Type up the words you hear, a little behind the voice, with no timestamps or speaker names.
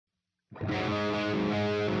Welcome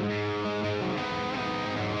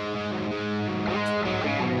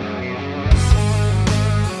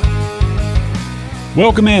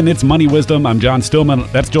in. It's Money Wisdom. I'm John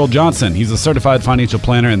Stillman. That's Joel Johnson. He's a certified financial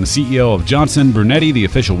planner and the CEO of Johnson Brunetti, the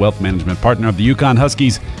official wealth management partner of the Yukon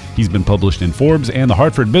Huskies. He's been published in Forbes and the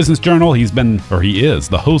Hartford Business Journal. He is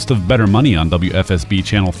the host of Better Money on WFSB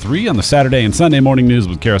Channel 3 on the Saturday and Sunday morning news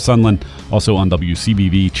with Kara Sunland, also on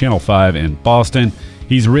WCBV Channel 5 in Boston.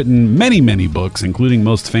 He's written many, many books, including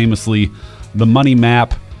most famously The Money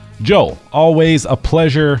Map. Joel, always a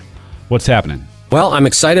pleasure. What's happening? Well, I'm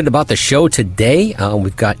excited about the show today.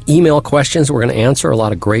 We've got email questions we're going to answer, a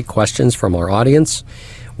lot of great questions from our audience.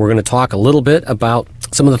 We're going to talk a little bit about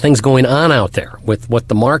some of the things going on out there with what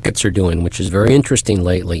the markets are doing, which is very interesting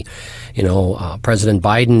lately. You know, President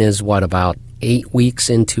Biden is, about 8 weeks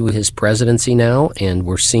into his presidency now, and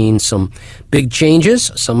we're seeing some big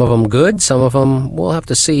changes, some of them good, some of them we'll have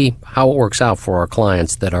to see how it works out for our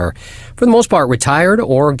clients that are, for the most part, retired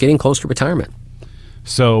or getting close to retirement.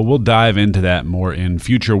 So we'll dive into that more in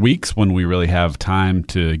future weeks when we really have time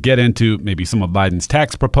to get into maybe some of Biden's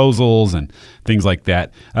tax proposals and things like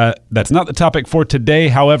that. That's not the topic for today,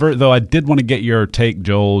 however, though I did want to get your take,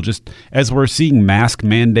 Joel, just as we're seeing mask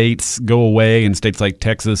mandates go away in states like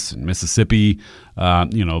Texas and Mississippi,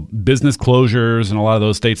 business closures and a lot of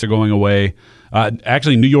those states are going away.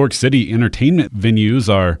 Actually, New York City entertainment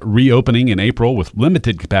venues are reopening in April with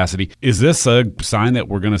limited capacity. Is this a sign that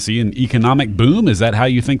we're going to see an economic boom? Is that how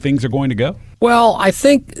you think things are going to go? Well, I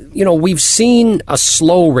think, we've seen a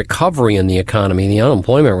slow recovery in the economy. The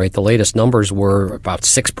unemployment rate, the latest numbers were about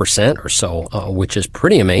 6% or so, which is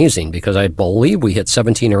pretty amazing because I believe we hit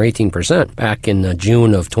 17 or 18% back in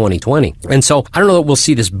June of 2020. And so I don't know that we'll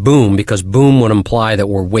see this boom because boom would imply that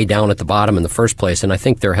we're way down at the bottom in the first place. And I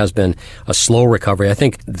think there has been a slow recovery. I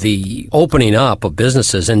think the opening up of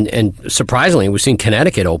businesses and surprisingly, we've seen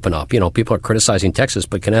Connecticut open up. People are criticizing Texas,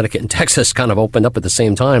 but Connecticut and Texas kind of opened up at the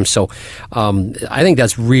same time. So, I think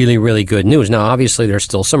that's really, really good news. Now, obviously, there's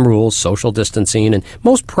still some rules, social distancing, and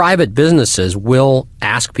most private businesses will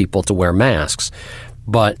ask people to wear masks.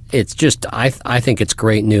 But it's just, I think it's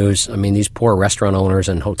great news. I mean, these poor restaurant owners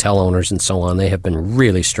and hotel owners and so on, they have been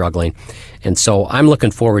really struggling. And so I'm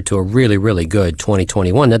looking forward to a really, really good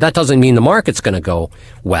 2021. Now, that doesn't mean the market's going to go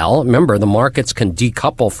well. Remember, the markets can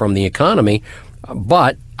decouple from the economy.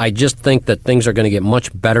 But I just think that things are going to get much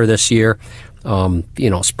better this year.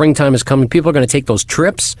 Springtime is coming. People are going to take those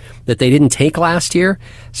trips that they didn't take last year.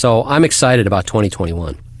 So I'm excited about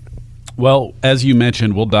 2021. Well, as you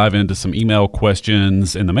mentioned, we'll dive into some email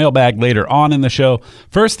questions in the mailbag later on in the show.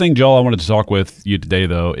 First thing, Joel, I wanted to talk with you today,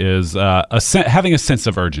 though, is having a sense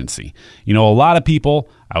of urgency. A lot of people,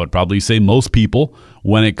 I would probably say most people,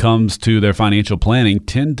 when it comes to their financial planning,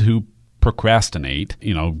 tend to procrastinate,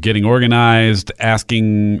 getting organized,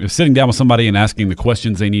 sitting down with somebody and asking the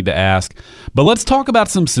questions they need to ask. But let's talk about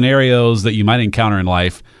some scenarios that you might encounter in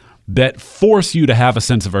life that force you to have a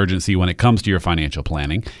sense of urgency when it comes to your financial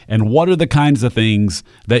planning. And what are the kinds of things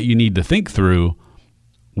that you need to think through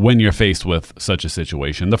when you're faced with such a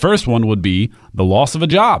situation? The first one would be the loss of a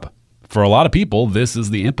job. For a lot of people, this is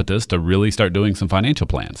the impetus to really start doing some financial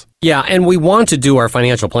plans. Yeah, and we want to do our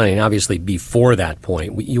financial planning, obviously, before that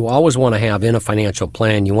point. You always want to have in a financial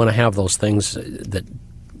plan, you want to have those things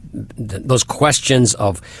those questions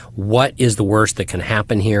of what is the worst that can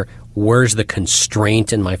happen here? Where's the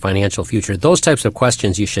constraint in my financial future? Those types of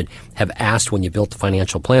questions you should have asked when you built the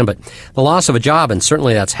financial plan. But the loss of a job, and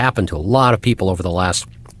certainly that's happened to a lot of people over the last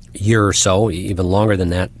year or so, even longer than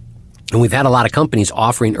that. And we've had a lot of companies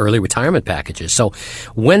offering early retirement packages. So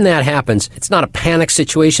when that happens, it's not a panic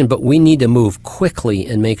situation, but we need to move quickly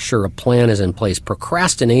and make sure a plan is in place.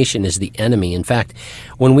 Procrastination is the enemy. In fact,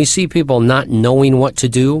 when we see people not knowing what to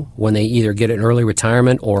do when they either get an early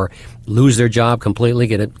retirement or lose their job completely,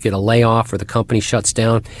 get a layoff or the company shuts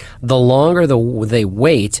down, the longer they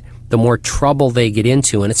wait, the more trouble they get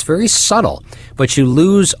into. And it's very subtle, but you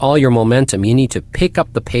lose all your momentum. You need to pick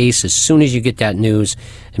up the pace as soon as you get that news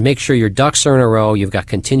and make sure your ducks are in a row. You've got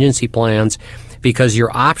contingency plans because your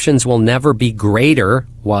options will never be greater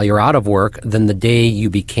while you're out of work than the day you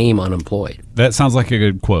became unemployed. That sounds like a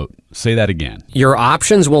good quote. Say that again. Your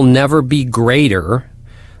options will never be greater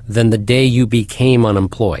than the day you became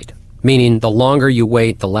unemployed, meaning the longer you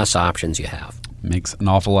wait, the less options you have. Makes an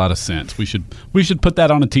awful lot of sense. We should put that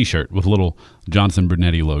on a T-shirt with a little Johnson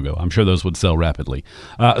Brunetti logo. I'm sure those would sell rapidly.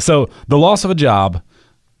 So the loss of a job,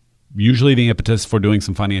 usually the impetus for doing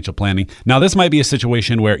some financial planning. Now, this might be a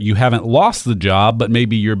situation where you haven't lost the job, but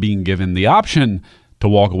maybe you're being given the option to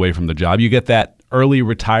walk away from the job. You get that early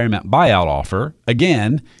retirement buyout offer.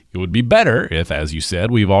 Again, it would be better if, as you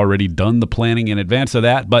said, we've already done the planning in advance of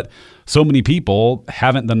that. But so many people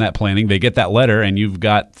haven't done that planning. They get that letter and you've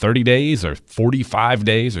got 30 days or 45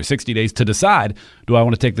 days or 60 days to decide, do I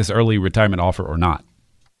want to take this early retirement offer or not?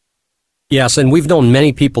 Yes, and we've known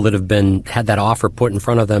many people that have had that offer put in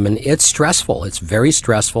front of them, and it's stressful. It's very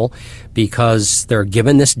stressful because they're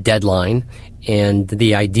given this deadline, and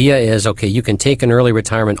the idea is, okay, you can take an early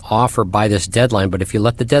retirement offer by this deadline, but if you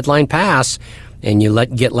let the deadline pass and you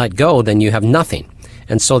get let go, then you have nothing.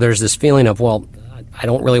 And so there's this feeling of, well, I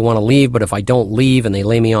don't really want to leave, but if I don't leave and they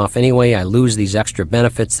lay me off anyway, I lose these extra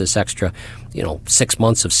benefits, this extra, 6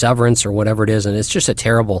 months of severance or whatever it is, and it's just a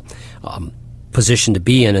terrible position to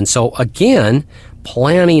be in. And so again,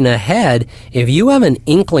 planning ahead, if you have an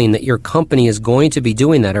inkling that your company is going to be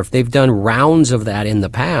doing that, or if they've done rounds of that in the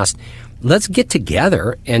past, let's get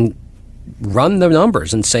together and run the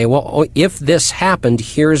numbers and say, well, if this happened,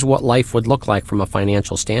 here's what life would look like from a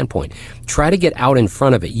financial standpoint. Try to get out in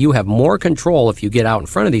front of it. You have more control if you get out in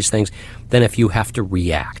front of these things than if you have to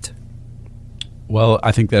react. Well,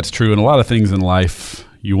 I think that's true. And a lot of things in life,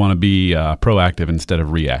 you want to be proactive instead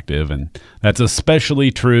of reactive, and that's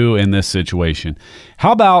especially true in this situation.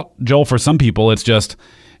 How about, Joel, for some people, it's just,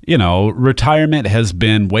 retirement has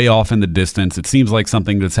been way off in the distance. It seems like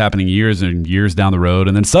something that's happening years and years down the road,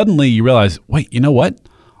 and then suddenly you realize, wait, you know what?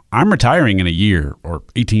 I'm retiring in a year or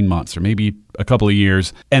 18 months or maybe a couple of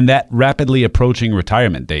years, and that rapidly approaching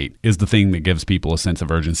retirement date is the thing that gives people a sense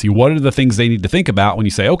of urgency. What are the things they need to think about when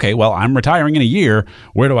you say, okay, well, I'm retiring in a year.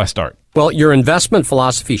 Where do I start? Well, your investment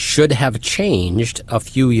philosophy should have changed a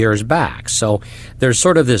few years back. So there's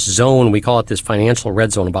sort of this zone, we call it this financial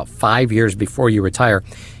red zone, about 5 years before you retire.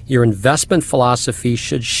 Your investment philosophy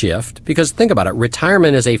should shift because think about it,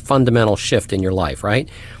 retirement is a fundamental shift in your life, right?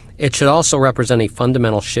 It should also represent a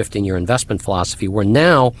fundamental shift in your investment philosophy where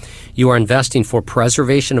now you are investing for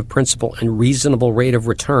preservation of principal and reasonable rate of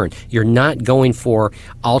return. You're not going for,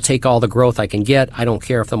 I'll take all the growth I can get. I don't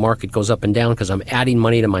care if the market goes up and down because I'm adding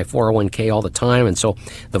money to my 401k all the time. And so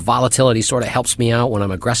the volatility sort of helps me out when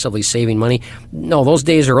I'm aggressively saving money. No, those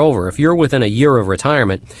days are over. If you're within a year of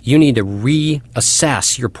retirement, you need to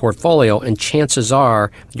reassess your portfolio. And chances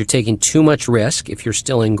are you're taking too much risk if you're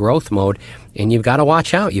still in growth mode. And you've got to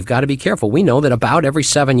watch out. You've got to be careful. We know that about every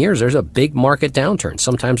 7 years, there's a big market downturn,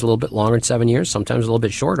 sometimes a little bit longer than 7 years, sometimes a little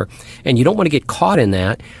bit shorter. And you don't want to get caught in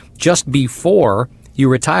that just before you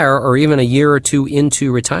retire or even a year or two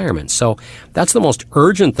into retirement. So that's the most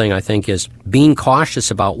urgent thing, I think, is being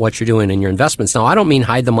cautious about what you're doing in your investments. Now, I don't mean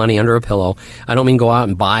hide the money under a pillow. I don't mean go out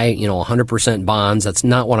and buy, 100% bonds. That's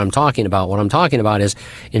not what I'm talking about. What I'm talking about is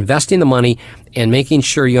investing the money and making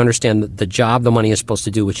sure you understand the job the money is supposed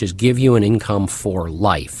to do, which is give you an income for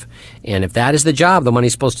life. And if that is the job the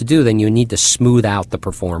money's supposed to do, then you need to smooth out the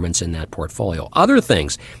performance in that portfolio. Other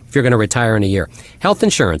things, if you're going to retire in a year. Health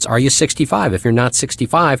insurance. Are you 65? If you're not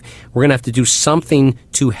 65, we're going to have to do something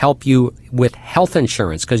to help you with health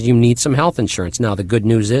insurance because you need some health insurance. Now, the good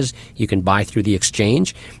news is you can buy through the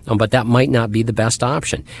exchange, but that might not be the best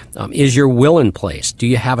option. Is your will in place? Do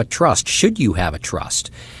you have a trust? Should you have a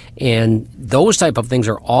trust? And those type of things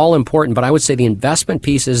are all important, but I would say the investment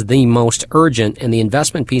piece is the most urgent, and the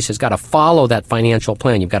investment piece has got to follow that financial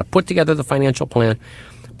plan. You've got to put together the financial plan,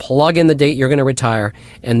 plug in the date you're going to retire,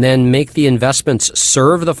 and then make the investments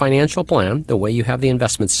serve the financial plan. The way you have the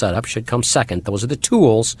investments set up should come second. Those are the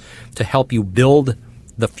tools to help you build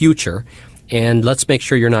the future. And let's make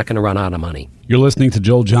sure you're not going to run out of money. You're listening to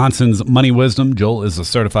Joel Johnson's Money Wisdom. Joel is a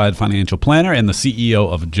certified financial planner and the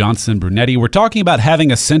CEO of Johnson Brunetti. We're talking about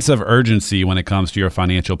having a sense of urgency when it comes to your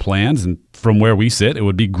financial plans. And from where we sit, it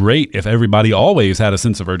would be great if everybody always had a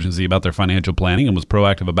sense of urgency about their financial planning and was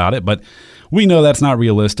proactive about it. But we know that's not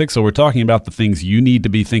realistic. So we're talking about the things you need to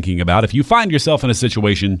be thinking about. If you find yourself in a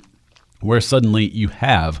situation where suddenly you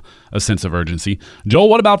have a sense of urgency. Joel,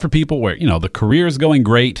 what about for people where, the career is going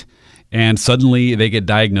great, and suddenly they get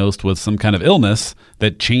diagnosed with some kind of illness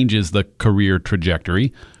that changes the career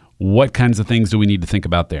trajectory? What kinds of things do we need to think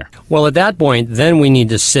about there? Well, at that point, then we need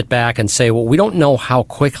to sit back and say, well, we don't know how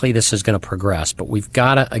quickly this is going to progress, but we've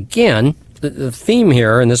got to, again, the theme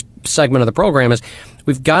here in this segment of the program is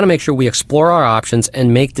we've got to make sure we explore our options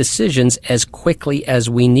and make decisions as quickly as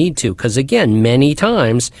we need to. Because again, many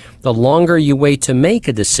times, the longer you wait to make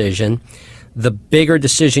a decision, the bigger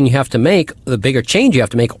decision you have to make, the bigger change you have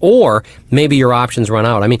to make, or maybe your options run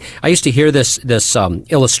out. I mean, I used to hear this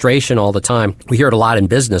illustration all the time. We hear it a lot in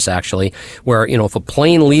business, actually, where, if a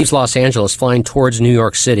plane leaves Los Angeles flying towards New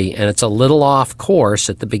York City and it's a little off course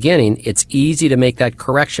at the beginning, it's easy to make that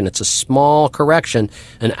correction. It's a small correction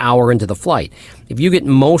an hour into the flight. If you get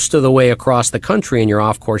most of the way across the country and you're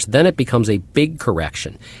off course, then it becomes a big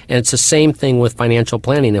correction. And it's the same thing with financial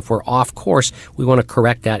planning. If we're off course, we want to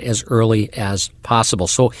correct that as early as possible.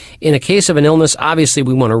 So in a case of an illness, obviously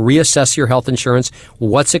we want to reassess your health insurance.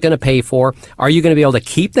 What's it going to pay for? Are you going to be able to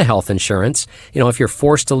keep the health insurance? If you're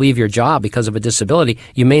forced to leave your job because of a disability,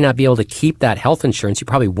 you may not be able to keep that health insurance. You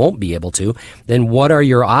probably won't be able to. Then what are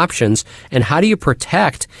your options? And how do you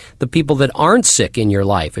protect the people that aren't sick in your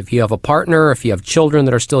life? If you have a partner, if you have children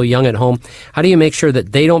that are still young at home, how do you make sure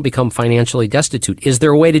that they don't become financially destitute? Is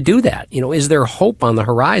there a way to do that? Is there hope on the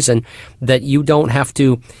horizon that you don't have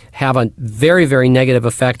to have a very, very negative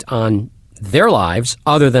effect on their lives,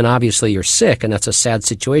 other than obviously you're sick, and that's a sad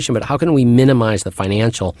situation, but how can we minimize the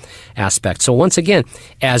financial aspect? So once again,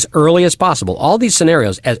 as early as possible, all these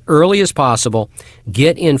scenarios, as early as possible,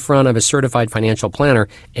 get in front of a certified financial planner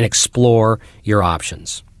and explore your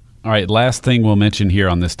options. All right, last thing we'll mention here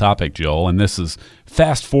on this topic, Joel, and this is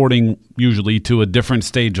fast forwarding usually to a different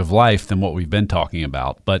stage of life than what we've been talking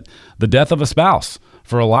about, but the death of a spouse.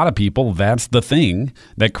 For a lot of people, that's the thing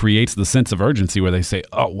that creates the sense of urgency where they say,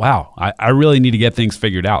 oh, wow, I really need to get things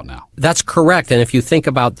figured out now. That's correct. And if you think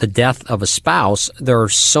about the death of a spouse, there are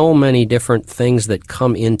so many different things that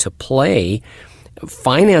come into play.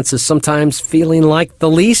 Finances sometimes feeling like the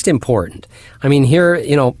least important. I mean, here,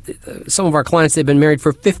 some of our clients, they've been married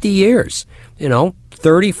for 50 years,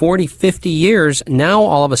 30, 40, 50 years. Now,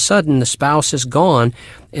 all of a sudden, the spouse is gone,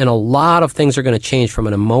 and a lot of things are going to change from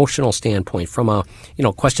an emotional standpoint, from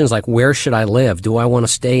questions like, where should I live? Do I want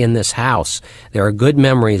to stay in this house? There are good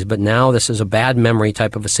memories, but now this is a bad memory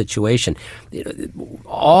type of a situation.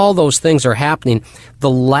 All those things are happening. The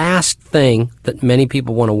last thing that many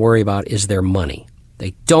people want to worry about is their money.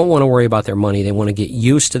 They don't want to worry about their money. They want to get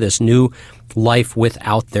used to this new life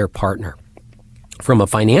without their partner. From a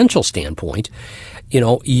financial standpoint,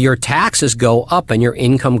 your taxes go up and your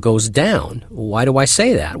income goes down. Why do I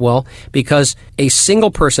say that? Well, because a single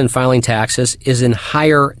person filing taxes is in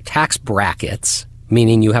higher tax brackets,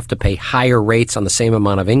 meaning you have to pay higher rates on the same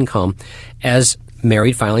amount of income as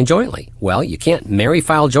married filing jointly. Well, you can't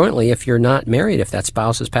file jointly if you're not married, if that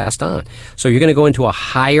spouse has passed on. So you're going to go into a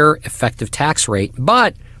higher effective tax rate,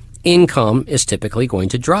 but income is typically going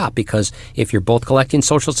to drop because if you're both collecting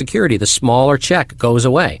Social Security, the smaller check goes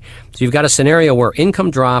away. So you've got a scenario where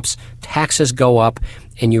income drops, taxes go up,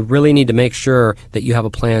 and you really need to make sure that you have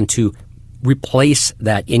a plan to replace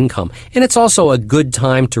that income. And it's also a good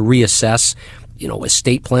time to reassess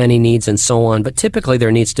estate planning needs and so on, but typically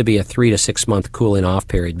there needs to be a 3 to 6 month cooling off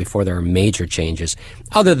period before there are major changes,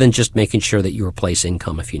 other than just making sure that you replace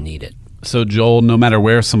income if you need it. So, Joel, no matter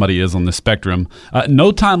where somebody is on the spectrum,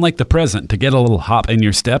 no time like the present to get a little hop in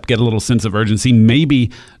your step, get a little sense of urgency. Maybe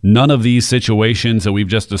none of these situations that we've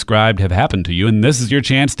just described have happened to you, and this is your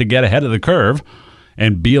chance to get ahead of the curve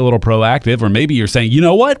and be a little proactive. Or maybe you're saying, you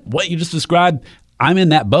know what you just described, I'm in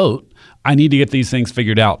that boat. I need to get these things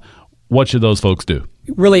figured out. What should those folks do?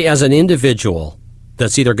 Really, as an individual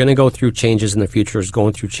that's either going to go through changes in the future or is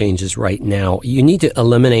going through changes right now, you need to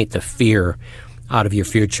eliminate the fear out of your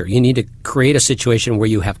future. You need to create a situation where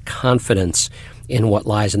you have confidence in what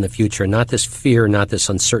lies in the future, not this fear, not this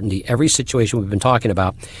uncertainty. Every situation we've been talking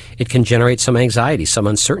about, it can generate some anxiety, some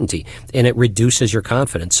uncertainty, and it reduces your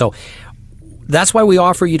confidence. So that's why we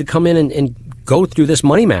offer you to come in and go through this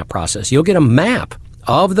money map process. You'll get a map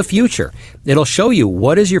of the future. It'll show you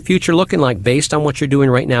what is your future looking like based on what you're doing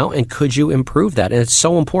right now, and could you improve that? And it's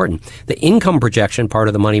so important. The income projection part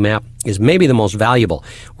of the money map is maybe the most valuable,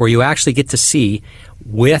 where you actually get to see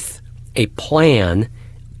with a plan,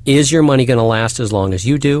 is your money going to last as long as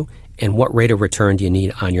you do? And what rate of return do you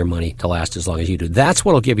need on your money to last as long as you do? That's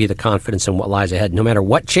what will give you the confidence in what lies ahead, no matter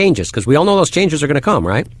what changes, because we all know those changes are going to come,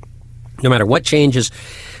 right? No matter what changes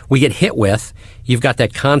we get hit with, you've got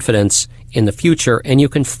that confidence in the future, and you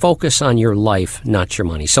can focus on your life, not your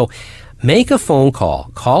money. So make a phone call.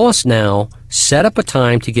 Call us now. Set up a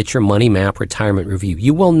time to get your Money Map retirement review.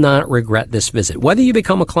 You will not regret this visit. Whether you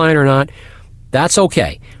become a client or not, that's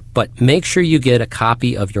okay. But make sure you get a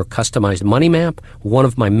copy of your customized money map, one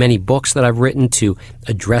of my many books that I've written to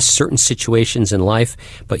address certain situations in life.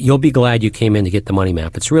 But you'll be glad you came in to get the money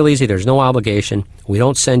map. It's real easy. There's no obligation. We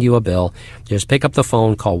don't send you a bill. Just pick up the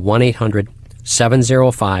phone, call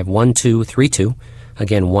 1-800-705-1232.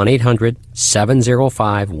 Again,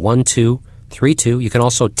 1-800-705-1232. You can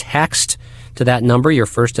also text to that number your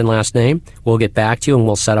first and last name. We'll get back to you, and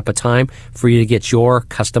we'll set up a time for you to get your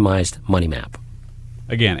customized money map.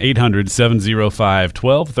 Again,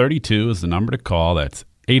 800-705-1232 is the number to call. That's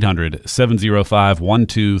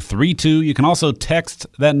 800-705-1232. You can also text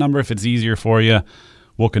that number if it's easier for you.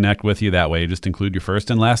 We'll connect with you that way. Just include your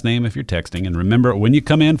first and last name if you're texting. And remember, when you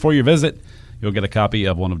come in for your visit, you'll get a copy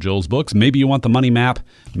of one of Joel's books. Maybe you want the money map.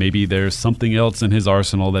 Maybe there's something else in his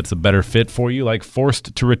arsenal that's a better fit for you, like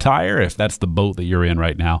Forced to Retire, if that's the boat that you're in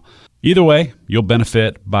right now. Either way, you'll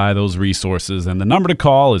benefit by those resources. And the number to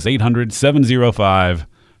call is 800-705-1232.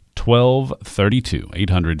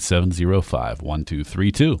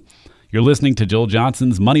 800-705-1232. You're listening to Joel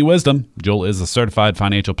Johnson's Money Wisdom. Joel is a certified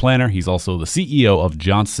financial planner. He's also the CEO of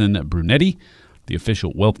Johnson Brunetti, the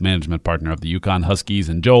official wealth management partner of the Yukon Huskies.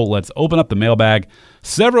 And Joel, let's open up the mailbag.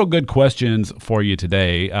 Several good questions for you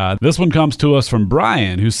today. This one comes to us from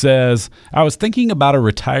Brian, who says, I was thinking about a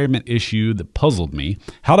retirement issue that puzzled me,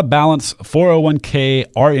 how to balance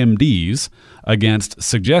 401k RMDs against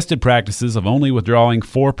suggested practices of only withdrawing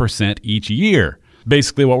 4% each year.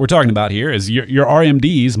 Basically, what we're talking about here is your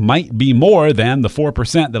RMDs might be more than the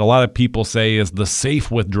 4% that a lot of people say is the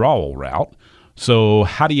safe withdrawal route. So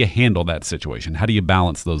how do you handle that situation? How do you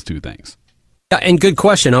balance those two things? Yeah, and good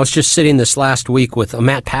question. I was just sitting this last week with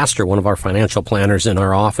Matt Pastor, one of our financial planners in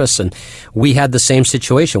our office, and we had the same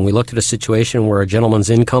situation. We looked at a situation where a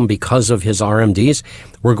gentleman's income, because of his RMDs,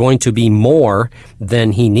 were going to be more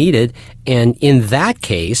than he needed. And in that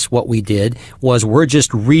case, what we did was we're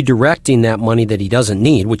just redirecting that money that he doesn't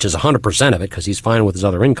need, which is 100% of it because he's fine with his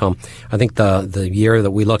other income. I think the year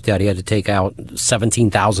that we looked at, he had to take out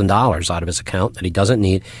 $17,000 out of his account that he doesn't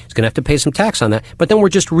need. He's going to have to pay some tax on that. But then we're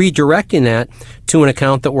just redirecting that to an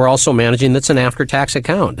account that we're also managing that's an after-tax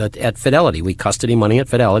account at Fidelity. We custody money at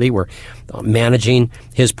Fidelity. We're managing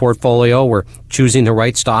his portfolio. We're choosing the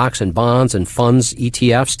right stocks and bonds and funds,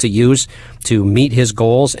 ETFs to use to meet his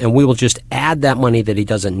goals, and we will just add that money that he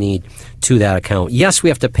doesn't need to that account. Yes, we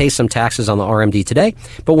have to pay some taxes on the RMD today,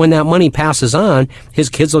 but when that money passes on, his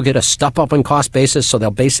kids will get a step-up in cost basis, so they'll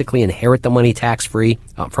basically inherit the money tax-free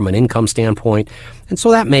from an income standpoint. And so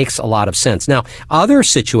that makes a lot of sense. Now, other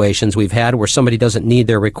situations we've had where somebody doesn't need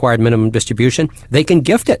their required minimum distribution, they can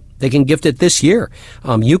gift it. They can gift it this year.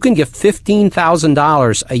 You can give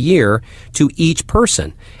 $15,000 a year to each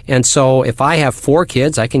person. And so if I have 4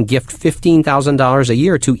 kids, I can gift $15,000 a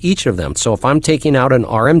year to each of them. So if I'm taking out an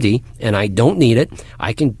RMD and I don't need it,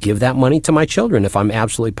 I can give that money to my children if I'm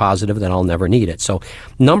absolutely positive that I'll never need it. So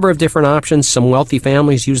number of different options. Some wealthy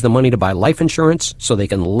families use the money to buy life insurance so they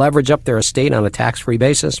can leverage up their estate on a tax-free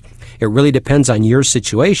basis. It really depends on your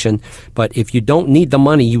situation, but if you don't need the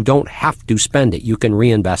money, you don't have to spend it. You can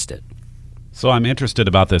reinvest it. So I'm interested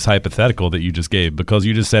about this hypothetical that you just gave, because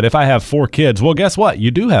you just said, if I have 4 kids, well, guess what?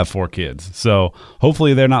 You do have 4 kids. So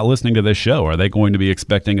hopefully they're not listening to this show. Are they going to be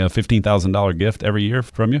expecting a $15,000 gift every year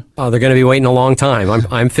from you? Oh, they're going to be waiting a long time.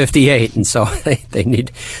 I'm 58, and so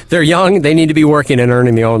they're young. They need to be working and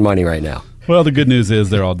earning their own money right now. Well, the good news is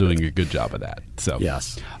they're all doing a good job of that. So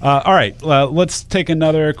yes. All right. Let's take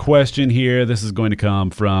another question here. This is going to come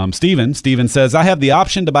from Steven. Steven says, I have the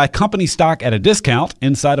option to buy company stock at a discount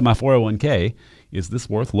inside of my 401k. Is this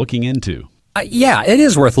worth looking into? Yeah, it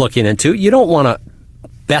is worth looking into. You don't want to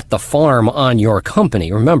bet the farm on your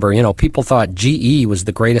company. Remember, people thought GE was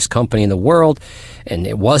the greatest company in the world, and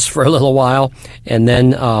it was for a little while. And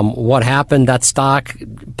then what happened? That stock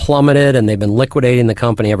plummeted, and they've been liquidating the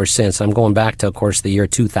company ever since. I'm going back to, of course, the year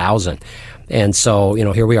 2000. And so,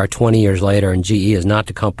 here we are 20 years later, and GE is not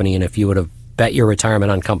the company. And if you would have bet your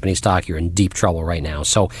retirement on company stock, you're in deep trouble right now.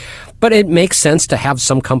 So, but it makes sense to have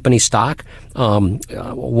some company stock.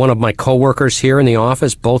 One of my coworkers here in the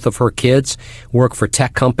office, both of her kids work for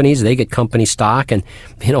tech companies. They get company stock, and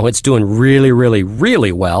it's doing really, really,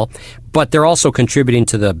 really well. But they're also contributing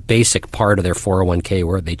to the basic part of their 401k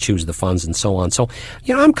where they choose the funds and so on. So,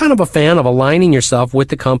 I'm kind of a fan of aligning yourself with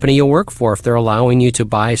the company you work for if they're allowing you to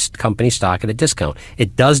buy company stock at a discount.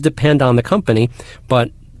 It does depend on the company,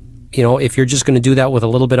 but if you're just going to do that with a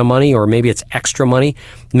little bit of money, or maybe it's extra money,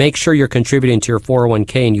 make sure you're contributing to your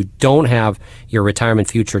 401k and you don't have your retirement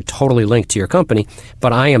future totally linked to your company.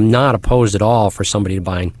 But I am not opposed at all for somebody to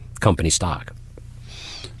buying company stock.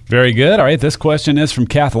 Very good. All right. This question is from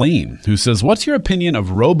Kathleen, who says, what's your opinion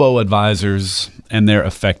of robo-advisors and their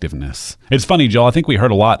effectiveness? It's funny, Joel, I think we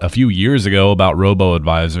heard a lot a few years ago about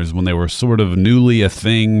robo-advisors when they were sort of newly a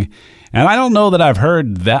thing. And I don't know that I've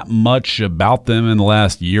heard that much about them in the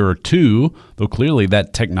last year or two, though clearly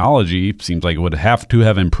that technology seems like it would have to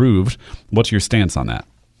have improved. What's your stance on that?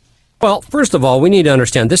 Well, first of all, we need to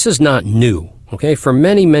understand this is not new. Okay, for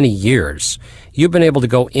many, many years, you've been able to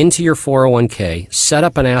go into your 401k, set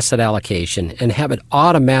up an asset allocation, and have it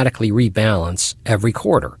automatically rebalance every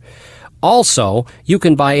quarter. Also, you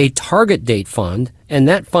can buy a target date fund And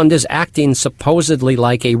that fund is acting supposedly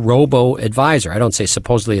like a robo-advisor. I don't say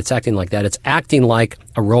supposedly it's acting like that. It's acting like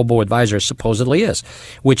a robo-advisor supposedly is,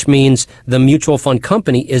 which means the mutual fund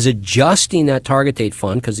company is adjusting that target date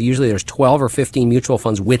fund, because usually there's 12 or 15 mutual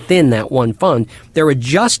funds within that one fund. They're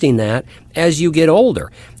adjusting that as you get older.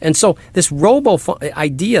 And so this robo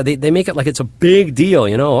idea, they make it like it's a big deal,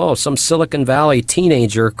 oh, some Silicon Valley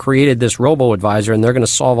teenager created this robo-advisor and they're going to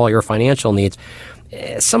solve all your financial needs.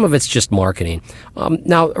 Some of it's just marketing.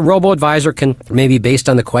 Now, a robo-advisor can maybe, based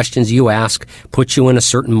on the questions you ask, put you in a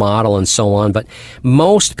certain model and so on. But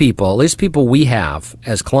most people, at least people we have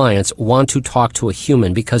as clients, want to talk to a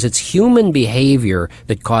human because it's human behavior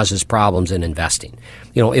that causes problems in investing.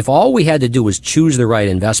 If all we had to do was choose the right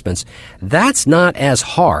investments, that's not as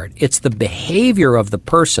hard. It's the behavior of the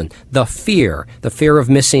person, the fear of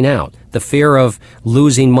missing out, the fear of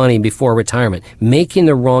losing money before retirement, making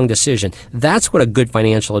the wrong decision. That's what a good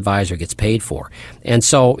financial advisor gets paid for. And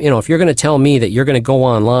so, if you're going to tell me that you're going to go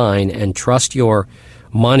online and trust your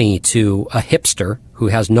money to a hipster who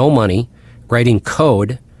has no money, writing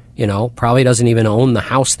code, probably doesn't even own the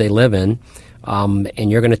house they live in,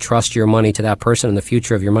 and you're going to trust your money to that person and the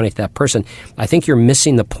future of your money to that person, I think you're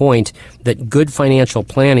missing the point that good financial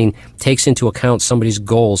planning takes into account somebody's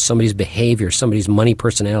goals, somebody's behavior, somebody's money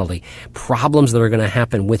personality, problems that are going to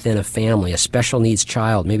happen within a family, a special needs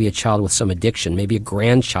child, maybe a child with some addiction, maybe a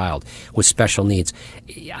grandchild with special needs.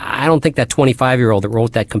 I don't think that 25-year-old that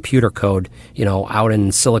wrote that computer code, out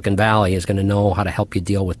in Silicon Valley is going to know how to help you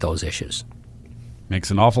deal with those issues. Makes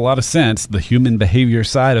an awful lot of sense, the human behavior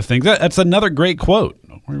side of things. That's another great quote.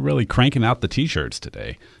 We're really cranking out the T-shirts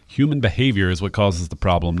today. Human behavior is what causes the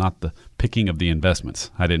problem, not the picking of the investments.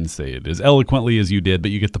 I didn't say it as eloquently as you did, but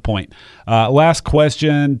you get the point. Last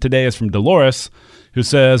question today is from Dolores, who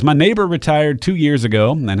says, my neighbor retired 2 years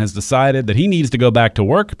ago and has decided that he needs to go back to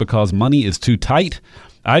work because money is too tight.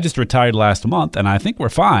 I just retired last month, and I think we're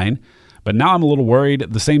fine. But now I'm a little worried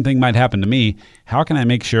the same thing might happen to me. How can I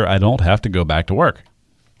make sure I don't have to go back to work?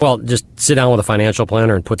 Well, just sit down with a financial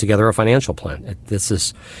planner and put together a financial plan. This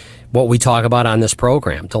is what we talk about on this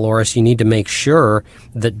program. Dolores, you need to make sure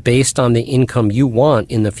that based on the income you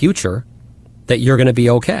want in the future, that you're going to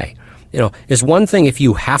be okay. It's one thing if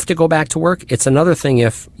you have to go back to work. It's another thing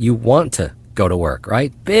if you want to go to work,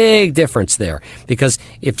 right? Big difference there. Because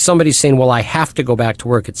if somebody's saying, well, I have to go back to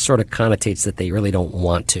work, it sort of connotates that they really don't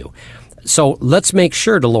want to. So let's make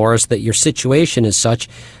sure, Dolores, that your situation is such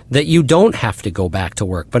that you don't have to go back to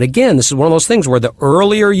work. But again, this is one of those things where the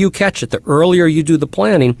earlier you catch it, the earlier you do the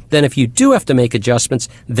planning, then if you do have to make adjustments,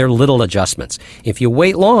 they're little adjustments. If you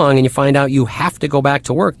wait long and you find out you have to go back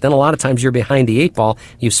to work, then a lot of times you're behind the eight ball.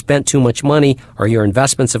 You've spent too much money or your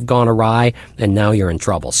investments have gone awry and now you're in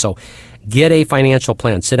trouble. So get a financial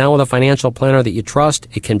plan. Sit down with a financial planner that you trust.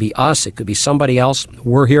 It can be us. It could be somebody else.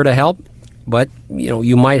 We're here to help. But,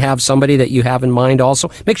 you might have somebody that you have in mind also.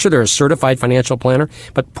 Make sure they're a certified financial planner,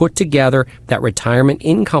 but put together that retirement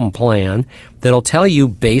income plan that'll tell you,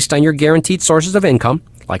 based on your guaranteed sources of income,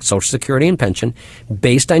 like Social Security and pension,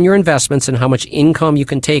 based on your investments and how much income you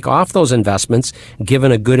can take off those investments,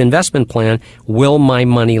 given a good investment plan, will my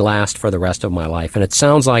money last for the rest of my life? And it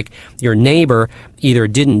sounds like your neighbor either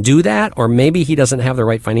didn't do that, or maybe he doesn't have the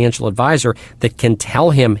right financial advisor that can tell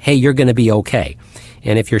him, hey, you're going to be okay.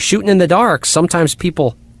 And if you're shooting in the dark, sometimes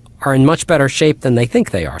people are in much better shape than they think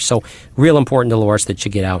they are. So real important, Dolores, that you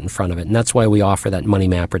get out in front of it. And that's why we offer that Money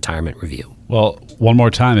Map Retirement Review. Well, one more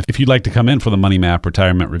time, if you'd like to come in for the Money Map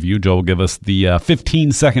Retirement Review, Joel will give us the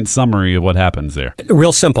 15-second summary of what happens there.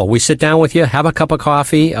 Real simple. We sit down with you, have a cup of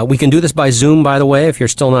coffee. We can do this by Zoom, by the way, if you're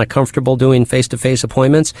still not comfortable doing face-to-face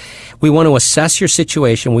appointments. We want to assess your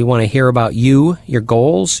situation. We want to hear about you, your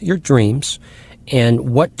goals, your dreams. And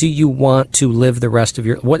what do you want to live the rest of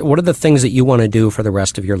your, what are the things that you want to do for the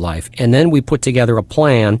rest of your life? And then we put together a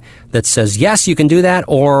plan that says, yes, you can do that,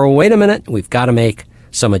 or wait a minute, we've got to make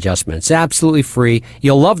some adjustments. It's absolutely free.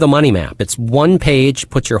 You'll love the Money Map. It's one page,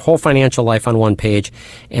 puts your whole financial life on one page,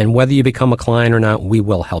 and whether you become a client or not, we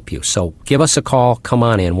will help you. So give us a call. Come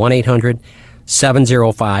on in,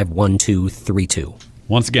 1-800-705-1232.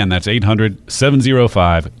 Once again, that's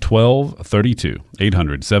 800-705-1232.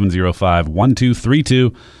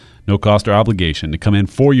 800-705-1232. No cost or obligation to come in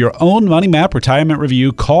for your own Money Map Retirement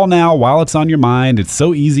Review. Call now while it's on your mind. It's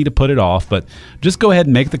so easy to put it off, but just go ahead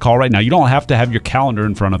and make the call right now. You don't have to have your calendar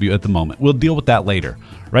in front of you at the moment. We'll deal with that later.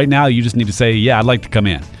 Right now, you just need to say, yeah, I'd like to come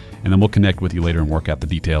in, and then we'll connect with you later and work out the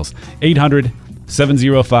details.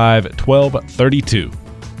 800-705-1232.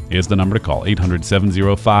 is the number to call.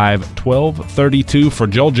 800-705-1232. For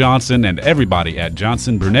Joel Johnson and everybody at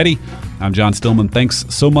Johnson Brunetti, I'm John Stillman. Thanks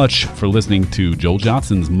so much for listening to Joel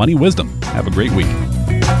Johnson's Money Wisdom. Have a great week.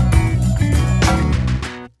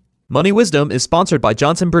 Money Wisdom is sponsored by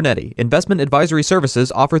Johnson Brunetti. Investment advisory services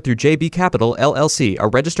offered through JB Capital, LLC, a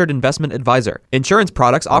registered investment advisor. Insurance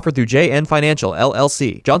products offered through JN Financial,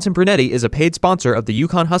 LLC. Johnson Brunetti is a paid sponsor of the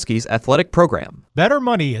Yukon Huskies athletic program. Better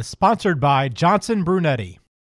Money is sponsored by Johnson Brunetti.